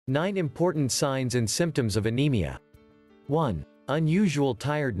9 important signs and symptoms of anemia. 1. Unusual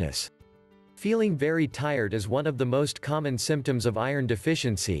tiredness. Feeling very tired is one of the most common symptoms of iron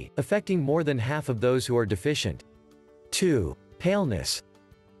deficiency, affecting more than half of those who are deficient. 2. Paleness.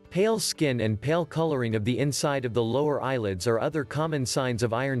 Pale skin and pale coloring of the inside of the lower eyelids are other common signs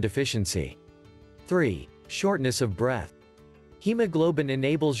of iron deficiency. 3. Shortness of breath. Hemoglobin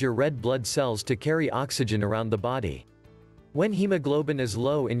enables your red blood cells to carry oxygen around the body. When hemoglobin is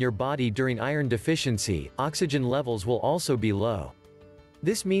low in your body during iron deficiency, oxygen levels will also be low.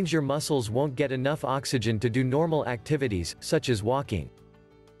 This means your muscles won't get enough oxygen to do normal activities, such as walking.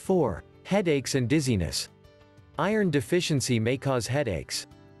 4. Headaches and dizziness. Iron deficiency may cause headaches.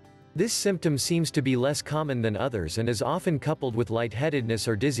 This symptom seems to be less common than others and is often coupled with lightheadedness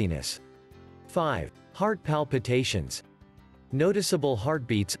or dizziness. 5. Heart palpitations. Noticeable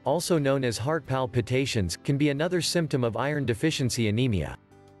heartbeats, also known as heart palpitations, can be another symptom of iron deficiency anemia.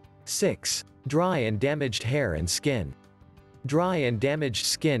 6. Dry and damaged hair and skin. Dry and damaged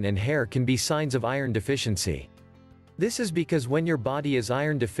skin and hair can be signs of iron deficiency. This is because when your body is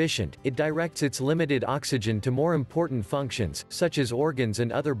iron deficient, it directs its limited oxygen to more important functions, such as organs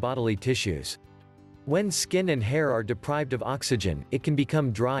and other bodily tissues. When skin and hair are deprived of oxygen, it can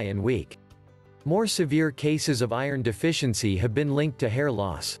become dry and weak. More severe cases of iron deficiency have been linked to hair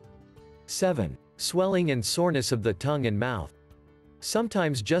loss. 7. Swelling and soreness of the tongue and mouth.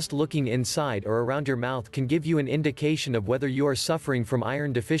 Sometimes just looking inside or around your mouth can give you an indication of whether you are suffering from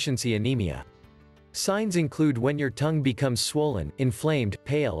iron deficiency anemia. Signs include when your tongue becomes swollen, inflamed,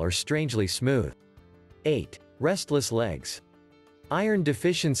 pale or strangely smooth. 8. Restless legs. Iron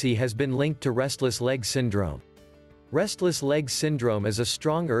deficiency has been linked to restless leg syndrome. Restless leg syndrome is a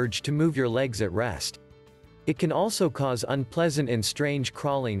strong urge to move your legs at rest. It can also cause unpleasant and strange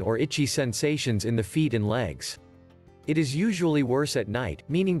crawling or itchy sensations in the feet and legs. It is usually worse at night,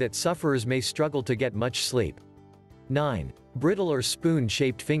 meaning that sufferers may struggle to get much sleep. 9. Brittle or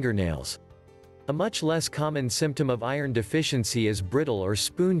spoon-shaped fingernails. A much less common symptom of iron deficiency is brittle or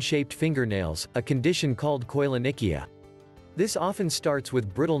spoon-shaped fingernails, a condition called koilonychia. This often starts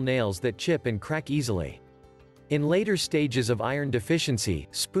with brittle nails that chip and crack easily. In later stages of iron deficiency,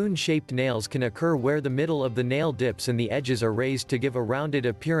 spoon-shaped nails can occur where the middle of the nail dips and the edges are raised to give a rounded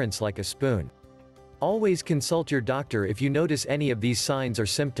appearance like a spoon. Always consult your doctor if you notice any of these signs or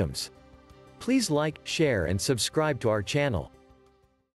symptoms. Please like, share and subscribe to our channel.